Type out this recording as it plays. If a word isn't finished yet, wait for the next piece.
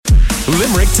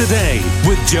Limerick Today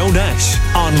with Joe Nash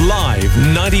on Live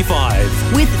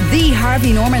 95. With the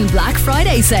Harvey Norman Black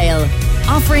Friday sale.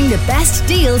 Offering the best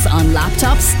deals on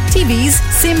laptops, TVs,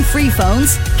 SIM-free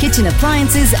phones, kitchen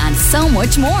appliances and so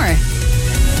much more.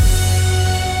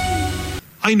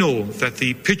 I know that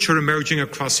the picture emerging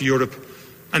across Europe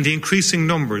and the increasing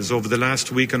numbers over the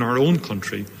last week in our own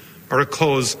country are a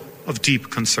cause of deep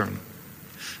concern.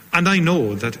 And I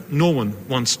know that no one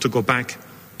wants to go back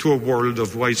to a world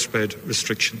of widespread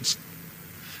restrictions.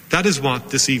 That is what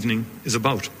this evening is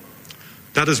about.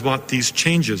 That is what these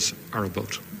changes are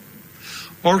about.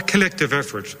 Our collective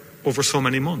effort over so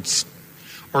many months,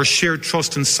 our shared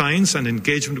trust in science and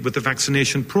engagement with the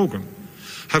vaccination programme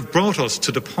have brought us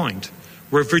to the point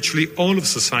where virtually all of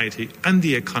society and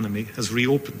the economy has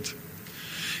reopened.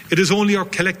 It is only our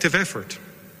collective effort,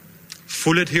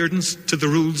 full adherence to the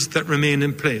rules that remain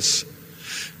in place,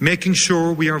 making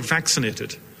sure we are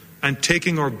vaccinated and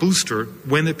taking our booster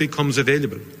when it becomes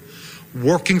available,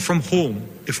 working from home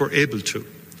if we're able to,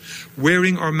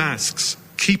 wearing our masks,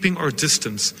 keeping our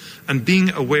distance and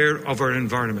being aware of our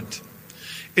environment.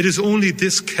 It is only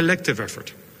this collective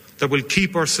effort that will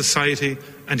keep our society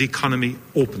and economy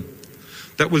open,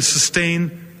 that will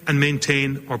sustain and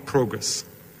maintain our progress,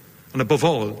 and above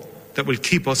all, that will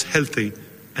keep us healthy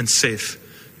and safe.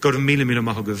 Go to Mila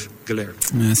Mahagav Galer.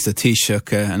 That's the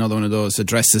Taoiseach, another one of those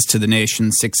addresses to the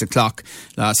nation, 6 o'clock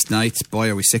last night.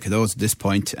 Boy, are we sick of those at this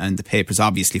point, and the paper's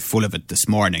obviously full of it this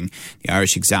morning. The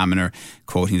Irish Examiner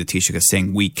quoting the Taoiseach as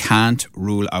saying, "We can't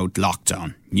rule out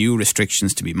lockdown. New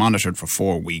restrictions to be monitored for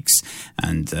 4 weeks."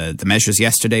 And the measures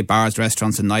yesterday, bars,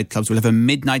 restaurants and nightclubs will have a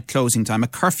midnight closing time, a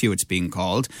curfew it's being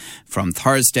called. From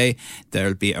Thursday,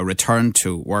 there'll be a return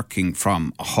to working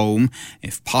from home.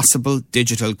 If possible,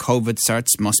 digital COVID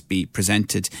certs must be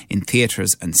presented in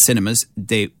theatres and cinemas.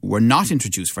 They were not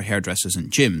introduced for hairdressers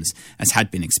and gyms, as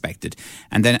had been expected.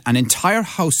 And then an entire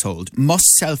household must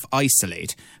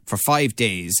self-isolate for 5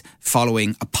 days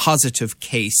following a positive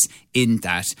case in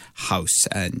that house.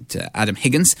 And Adam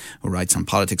Higgins, who writes on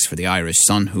politics for the Irish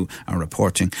Sun, who are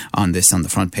reporting on this on the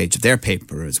front page of their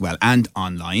paper as well and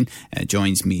online,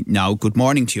 joins me now. Good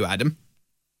morning to you, Adam.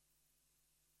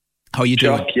 How are you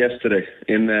doing? Shock yesterday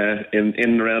in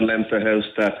around Leinster House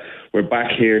that we're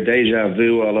back here, deja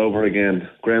vu all over again,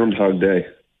 Groundhog Day.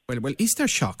 Well, is there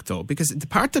shock though? Because the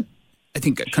part that I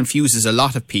think confuses a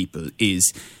lot of people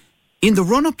is in the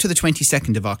run-up to the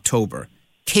 22nd of October,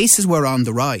 cases were on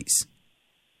the rise.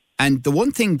 And the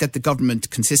one thing that the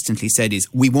government consistently said is,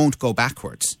 we won't go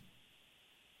backwards.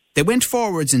 They went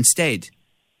forwards instead.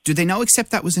 Do they now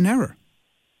accept that was an error?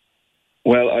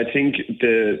 Well, I think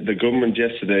the government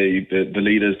yesterday, the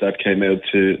leaders that came out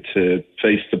to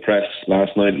face the press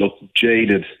last night looked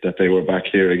jaded that they were back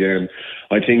here again.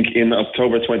 I think in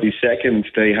October 22nd,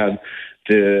 they had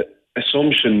the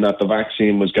assumption that the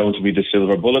vaccine was going to be the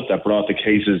silver bullet that brought the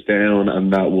cases down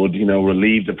and that would,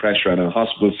 relieve the pressure on our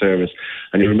hospital service.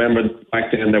 And you remember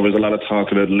back then there was a lot of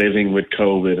talk about living with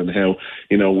COVID and how,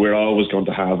 we're always going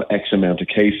to have X amount of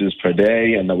cases per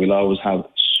day and that we'll always have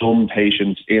some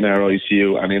patients in our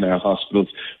ICU and in our hospitals,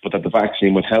 but that the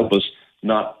vaccine would help us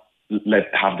not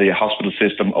have the hospital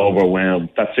system overwhelmed.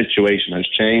 That situation has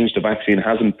changed. The vaccine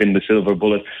hasn't been the silver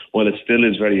bullet. While it still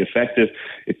is very effective,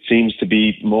 it seems to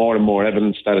be more and more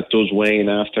evidence that it does wane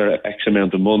after X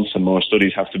amount of months, and more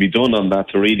studies have to be done on that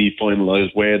to really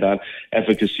finalise where that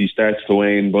efficacy starts to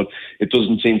wane. But it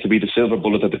doesn't seem to be the silver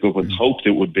bullet that the government hoped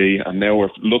it would be, and now we're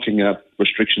looking at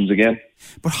restrictions again.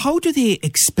 But how do they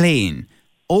explain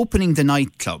opening the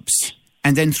nightclubs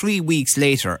and then 3 weeks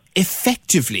later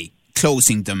effectively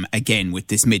closing them again with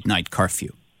this midnight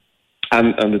curfew?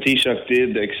 And the Taoiseach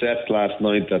did accept last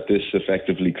night that this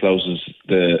effectively closes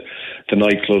the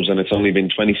nightclubs, and it's only been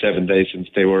 27 days since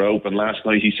they were open. Last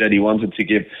night he said he wanted to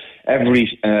give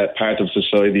every part of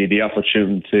society the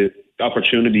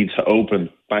opportunity to open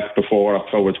back before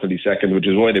October 22nd, which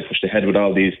is why they pushed ahead with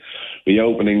all these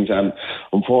reopenings. And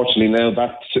unfortunately now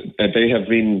that they have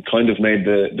been kind of made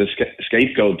the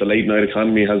scapegoat. The late night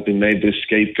economy has been made this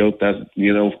scapegoat that,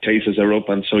 cases are up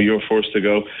and so you're forced to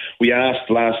go. We asked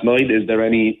last night, is there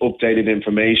any updated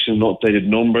information, updated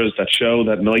numbers that show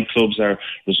that nightclubs are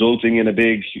resulting in a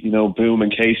big, boom in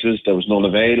cases? There was none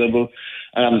available.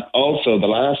 And also the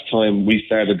last time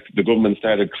the government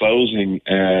started closing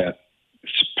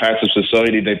parts of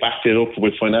society, they backed it up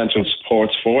with financial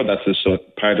supports for that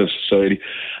part of society.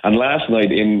 And last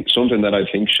night, in something that I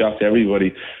think shocked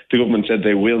everybody, the government said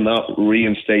they will not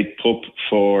reinstate PUP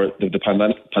for the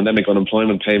pandemic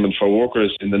unemployment payment for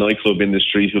workers in the nightclub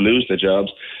industry who lose their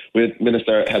jobs, with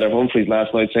Minister Heather Humphreys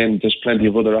last night saying there's plenty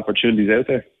of other opportunities out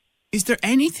there. Is there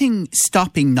anything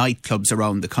stopping nightclubs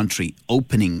around the country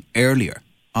opening earlier?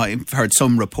 I've heard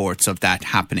some reports of that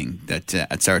happening, that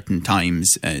at certain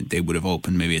times they would have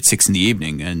opened maybe at 6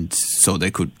 p.m, and so they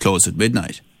could close at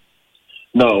midnight.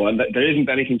 No, and there isn't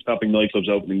anything stopping nightclubs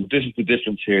opening. This is the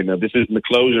difference here now. This isn't a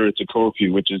closure, it's a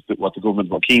curfew, which is what the government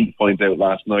were keen to point out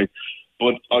last night.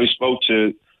 But I spoke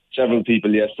to several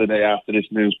people yesterday after this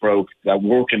news broke that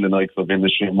work in the nightclub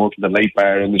industry and work in the late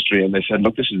bar industry, and they said,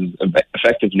 look, this is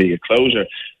effectively a closure.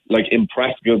 Like, in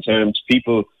practical terms,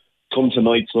 people come to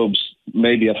nightclubs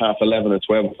maybe at 11:30 or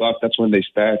 12 o'clock. That's when they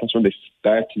start. That's when they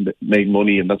start to make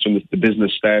money, and that's when the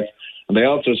business starts. And they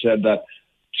also said that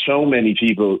so many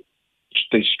people,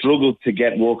 they struggled to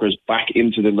get workers back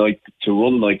into the night to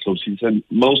run nightclubs. He said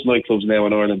most nightclubs now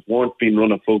in Ireland weren't being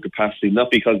run at full capacity,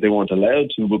 not because they weren't allowed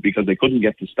to, but because they couldn't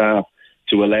get the staff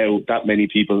to allow that many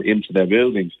people into their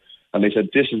buildings. And they said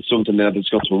this is something now that's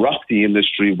going to rock the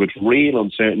industry with real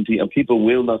uncertainty, and people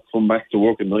will not come back to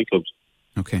work in nightclubs.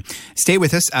 Okay. Stay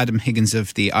with us, Adam Higgins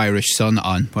of the Irish Sun,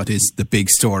 on what is the big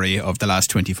story of the last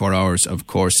 24 hours. Of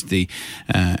course, the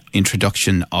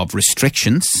introduction of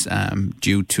restrictions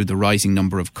due to the rising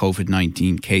number of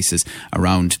COVID-19 cases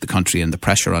around the country and the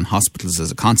pressure on hospitals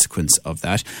as a consequence of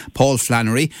that. Paul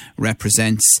Flannery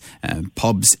represents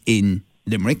pubs in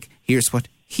Limerick. Here's what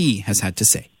he has had to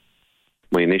say.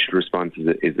 My initial response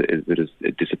is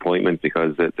a disappointment,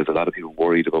 because there's a lot of people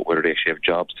worried about whether they actually have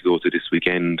jobs to go to this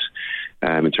weekend,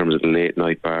 in terms of the late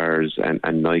night bars and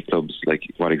nightclubs, like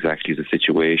what exactly is the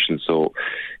situation. So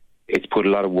it's put a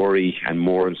lot of worry and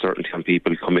more uncertainty on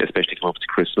people, especially come up to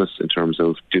Christmas, in terms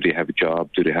of, do they have a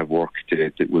job, do they have work,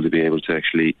 will they be able to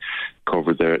actually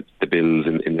cover the bills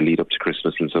in the lead up to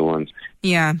Christmas and so on.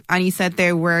 Yeah, and you said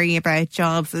they're worried about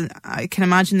jobs. I can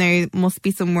imagine there must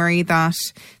be some worry that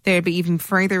there'll be even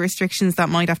further restrictions that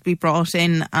might have to be brought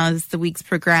in as the weeks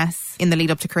progress in the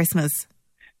lead up to Christmas.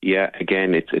 Yeah,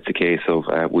 again, it's a case of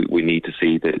we need to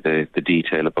see the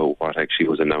detail about what actually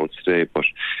was announced today, but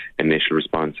initial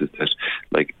response is that,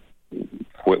 like,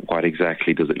 what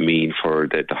exactly does it mean for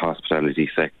the hospitality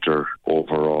sector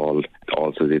overall?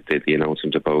 Also, the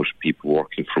announcement about people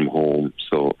working from home.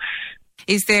 So,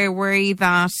 is there worry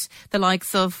that the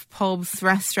likes of pubs,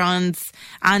 restaurants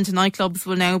and nightclubs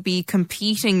will now be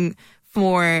competing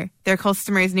for their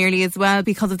customers nearly as well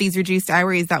because of these reduced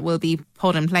hours that will be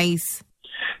put in place?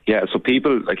 Yeah, so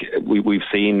people, like we've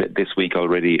seen this week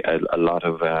already, a lot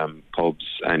of pubs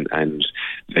and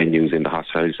venues in the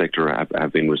hospitality sector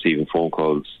have been receiving phone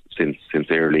calls since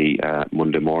early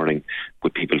Monday morning,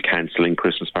 with people cancelling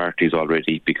Christmas parties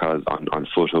already because on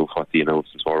foot of what the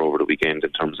announcements were over the weekend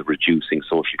in terms of reducing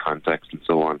social contacts and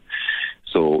so on.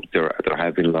 So there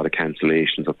have been a lot of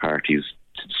cancellations of parties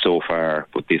so far,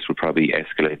 but this will probably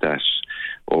escalate that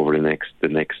over the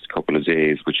next couple of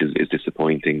days, which is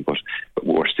disappointing. But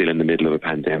we're still in the middle of a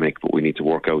pandemic, but we need to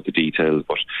work out the details.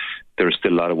 But there's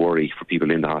still a lot of worry for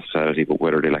people in the hospitality about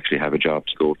whether they'll actually have a job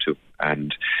to go to,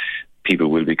 and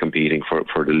people will be competing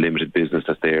for the limited business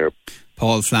that's there.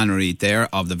 Paul Flannery there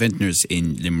of the Vintners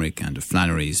in Limerick and of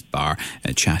Flannery's Bar,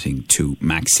 chatting to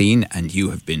Maxine, and you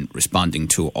have been responding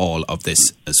to all of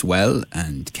this as well.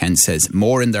 And Ken says,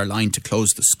 more in their line to close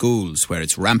the schools where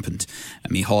it's rampant.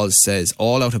 And Mihal says,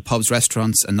 all out of pubs,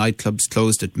 restaurants and nightclubs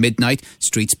closed at midnight,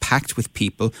 streets packed with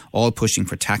people, all pushing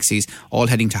for taxis, all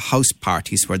heading to house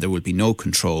parties where there will be no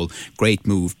control. Great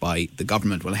move by the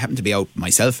government. Well, I happened to be out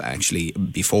myself actually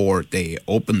before they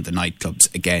opened the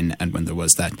nightclubs again, and when there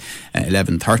was that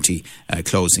 11:30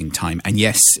 closing time. And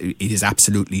yes, it is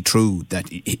absolutely true that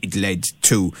it led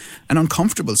to an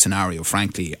uncomfortable scenario,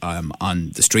 frankly,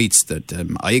 on the streets that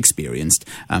I experienced.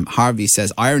 Harvey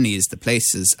says, irony is the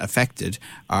places affected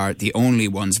are the only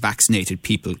ones vaccinated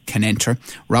people can enter.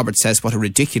 Robert says, what a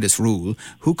ridiculous rule.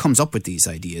 Who comes up with these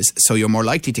ideas? So you're more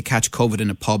likely to catch COVID in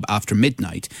a pub after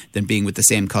midnight than being with the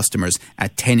same customers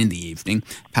at 10 in the evening.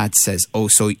 Pat says, oh,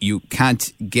 so you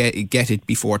can't get it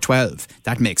before 12.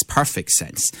 That makes perfect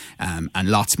sense. And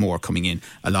lots more coming in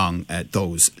along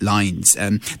those lines.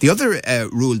 The other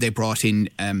rule they brought in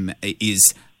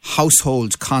is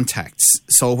household contacts.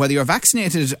 So whether you're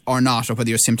vaccinated or not, or whether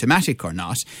you're symptomatic or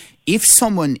not, if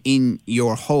someone in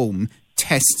your home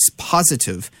tests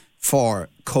positive for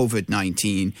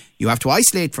COVID-19, you have to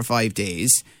isolate for 5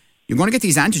 days. You're going to get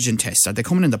these antigen tests. Are they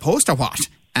coming in the post or what?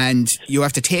 And you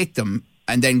have to take them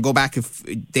and then go back if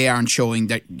they aren't showing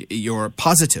that you're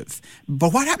positive.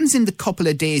 But what happens in the couple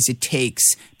of days it takes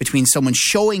between someone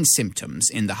showing symptoms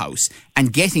in the house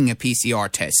and getting a PCR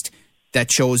test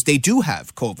that shows they do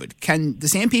have COVID? Can the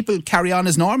same people carry on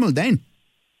as normal then?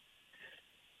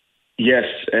 Yes,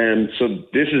 so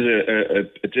this is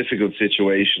a difficult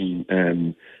situation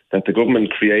that the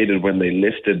government created when they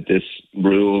lifted this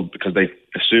rule, because they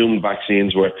assumed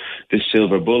vaccines were this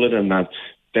silver bullet, and that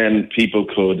then people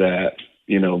could,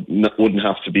 wouldn't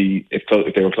have to be, if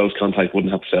they were close contact,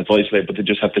 wouldn't have to self-isolate, but they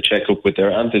just have to check up with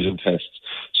their antigen tests.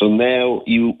 So now,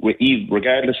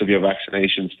 regardless of your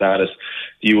vaccination status,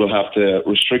 you will have to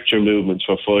restrict your movements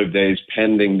for 5 days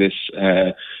pending this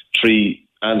 3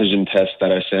 antigen tests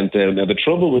that are sent out. Now, the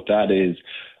trouble with that is,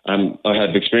 and I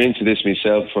had experience of this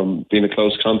myself from being a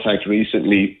close contact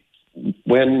recently,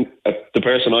 when the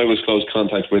person I was close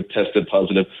contact with tested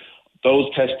positive, those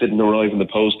tests didn't arrive in the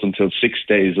post until 6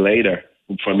 days later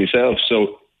for myself.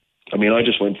 So, I mean, I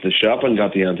just went to the shop and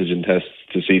got the antigen tests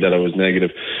to see that I was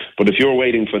negative. But if you're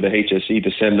waiting for the HSE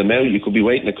to send them out, you could be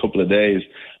waiting a couple of days.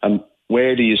 And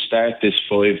where do you start this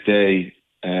 5-day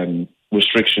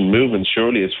restriction movements?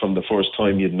 Surely it's from the first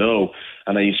time you'd know.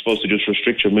 And are you supposed to just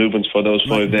restrict your movements for those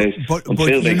 5 days? But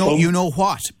you know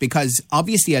what? Because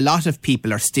obviously a lot of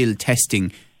people are still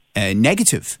testing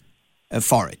negative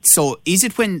for it. So is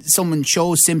it when someone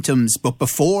shows symptoms but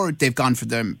before they've gone for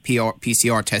their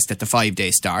PCR test at the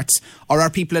 5-day starts, or are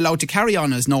people allowed to carry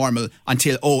on as normal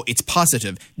until, it's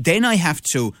positive, then I have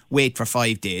to wait for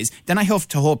 5 days, then I have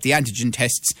to hope the antigen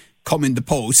tests come in the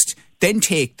post, then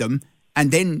take them,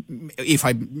 and then if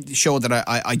I show that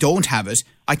I don't have it,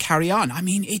 I carry on? I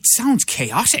mean, it sounds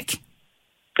chaotic.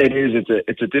 It is.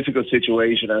 It's a difficult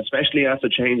situation, especially after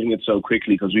changing it so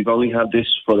quickly, because we've only had this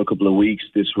for a couple of weeks,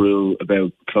 this rule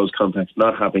about close contacts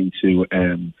not having to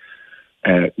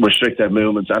restrict their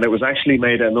movements. And it was actually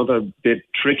made another bit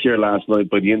trickier last night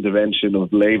by the intervention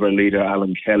of Labour leader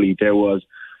Alan Kelly. There was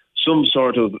some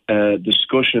sort of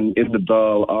discussion in the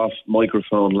Dáil off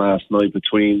microphone last night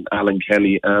between Alan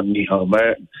Kelly and Micheál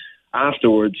Martin.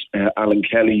 Afterwards, Alan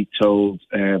Kelly told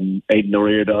Aidan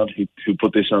O'Riordan, who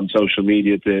put this on social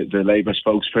media, the Labour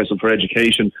spokesperson for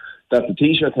education, that the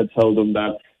Taoiseach had told them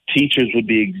that teachers would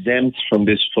be exempt from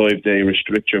this 5-day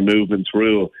restrict your movements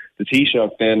rule. The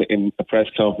Taoiseach then, in a press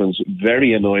conference,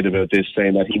 very annoyed about this,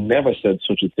 saying that he never said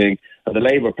such a thing, and the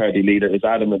Labour Party leader is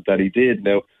adamant that he did.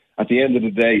 Now, at the end of the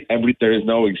day, there is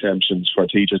no exemptions for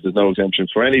teachers. There's no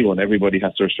exemptions for anyone. Everybody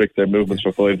has to restrict their movements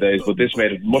for 5 days. But this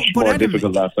made it much more Adam,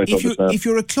 difficult last night to understand. If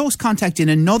you're a close contact in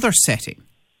another setting,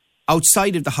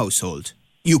 outside of the household,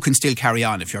 you can still carry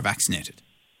on if you're vaccinated.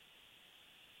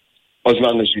 As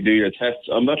long as you do your tests.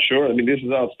 I'm not sure. I mean, this is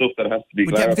all stuff that has to be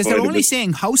clarified. Because they're only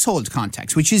saying household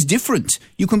contacts, which is different.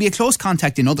 You can be a close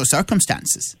contact in other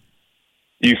circumstances.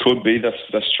 You could be.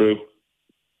 That's true.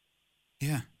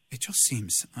 Yeah. It just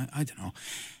seems, I don't know.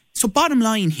 So bottom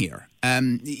line here, a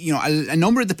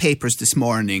number of the papers this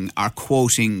morning are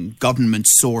quoting government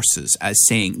sources as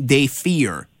saying they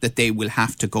fear that they will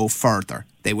have to go further.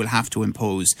 They will have to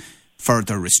impose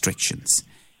further restrictions.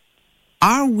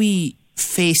 Are we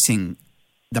facing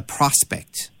the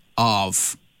prospect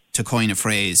of, to coin a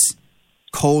phrase,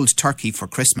 cold turkey for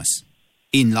Christmas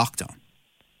in lockdown?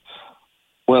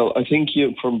 Well, I think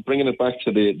from bringing it back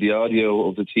to the audio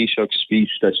of the Taoiseach speech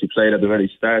that she played at the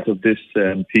very start of this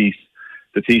piece,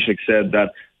 the Taoiseach said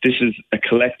that this is a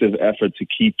collective effort to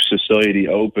keep society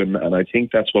open, and I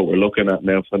think that's what we're looking at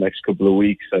now for the next couple of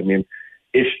weeks. I mean,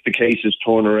 if the cases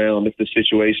turn around, if the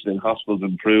situation in hospitals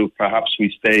improve, perhaps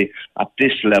we stay at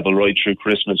this level right through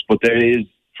Christmas. But there is,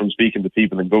 from speaking to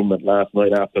people in government last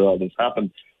night after all this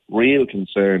happened, real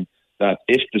concern that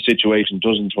if the situation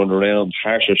doesn't turn around,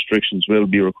 harsh restrictions will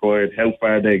be required. How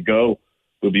far they go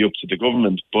will be up to the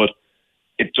government. But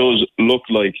it does look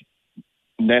like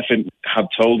NPHET have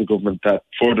told the government that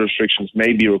further restrictions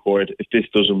may be required if this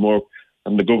doesn't work.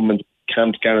 And the government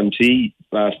can't guarantee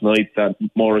last night that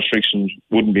more restrictions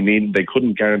wouldn't be needed. They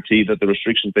couldn't guarantee that the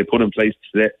restrictions they put in place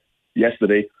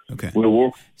yesterday will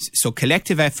work. So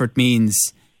collective effort means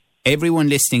everyone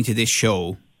listening to this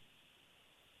show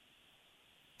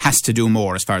has to do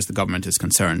more as far as the government is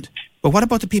concerned. But what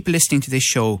about the people listening to this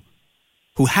show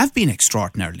who have been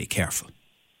extraordinarily careful?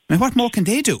 I mean, what more can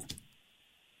they do?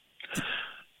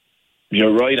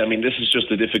 You're right. I mean, this is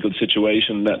just a difficult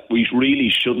situation that we really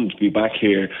shouldn't be back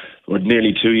here. We're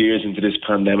nearly 2 years into this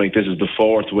pandemic. This is the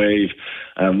fourth wave.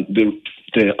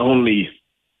 The only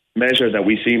measure that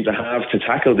we seem to have to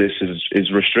tackle this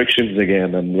is restrictions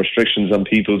again, and restrictions on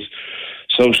people's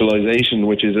socialisation,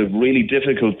 which is a really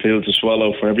difficult pill to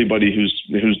swallow for everybody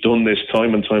who's done this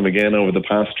time and time again over the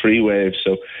past 3 waves.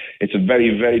 So it's a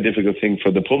very, very difficult thing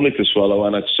for the public to swallow,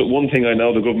 and it's one thing I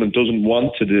know the government doesn't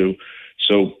want to do.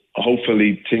 So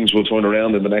hopefully things will turn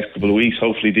around in the next couple of weeks.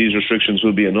 Hopefully these restrictions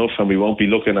will be enough and we won't be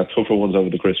looking at tougher ones over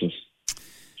the Christmas.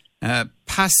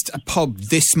 Past a pub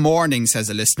this morning, says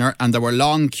a listener, and there were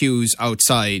long queues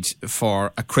outside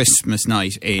for a Christmas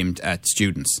night aimed at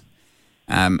students.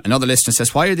 Another listener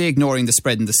says, why are they ignoring the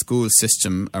spread in the school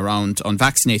system around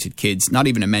unvaccinated kids? Not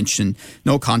even a mention,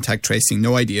 no contact tracing,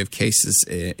 no idea of cases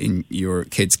in your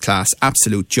kids' class.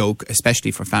 Absolute joke,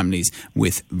 especially for families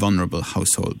with vulnerable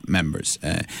household members.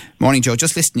 Morning, Joe.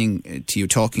 Just listening to you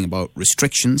talking about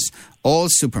restrictions. All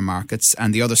supermarkets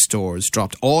and the other stores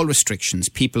dropped all restrictions,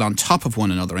 people on top of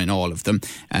one another in all of them,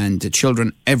 and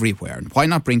children everywhere. And why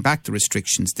not bring back the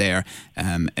restrictions there,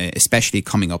 especially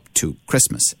coming up to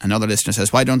Christmas? Another listener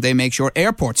says, why don't they make sure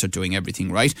airports are doing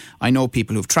everything right? I know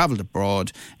people who've travelled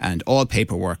abroad and all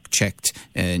paperwork checked,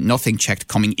 nothing checked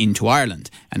coming into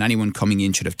Ireland, and anyone coming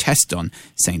in should have tests done,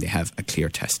 saying they have a clear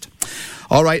test.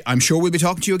 All right, I'm sure we'll be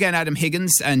talking to you again, Adam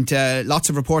Higgins, and lots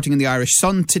of reporting in the Irish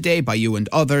Sun today by you and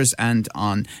others, and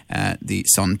on the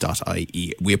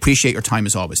sun.ie. We appreciate your time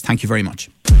as always. Thank you very much.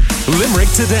 Limerick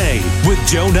Today with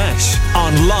Joe Nash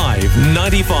on Live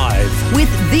 95.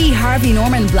 With the Harvey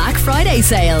Norman Black Friday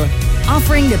sale.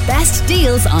 Offering the best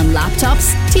deals on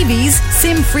laptops, TVs,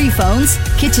 SIM-free phones,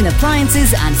 kitchen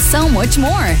appliances and so much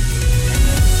more.